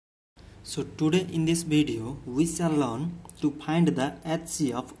So today in this video we shall learn to find the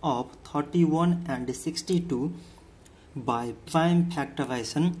HCF of 31 and 62 by prime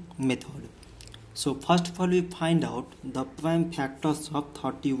factorization method. So first of all we find out the prime factors of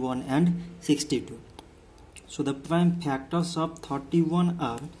 31 and 62. So the prime factors of 31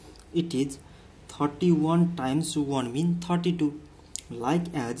 are, it is 31 times 1 means 32,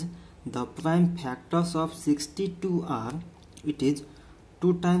 like as the prime factors of 62 are, it is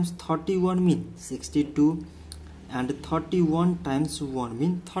 2 times 31 means 62 and 31 times 1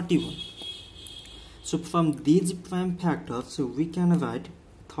 means 31. So from these prime factors we can write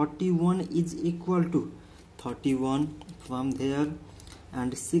 31 is equal to 31 from there,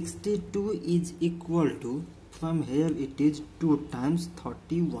 and 62 is equal to, from here it is 2 times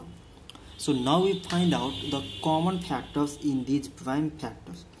 31. So now we find out the common factors in these prime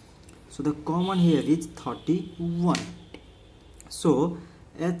factors. So the common here is 31. So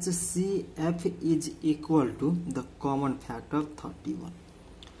HCF is equal to the common factor 31.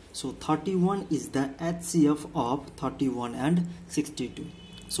 So 31 is the HCF of 31 and 62.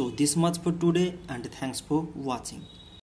 So this much for today, and thanks for watching.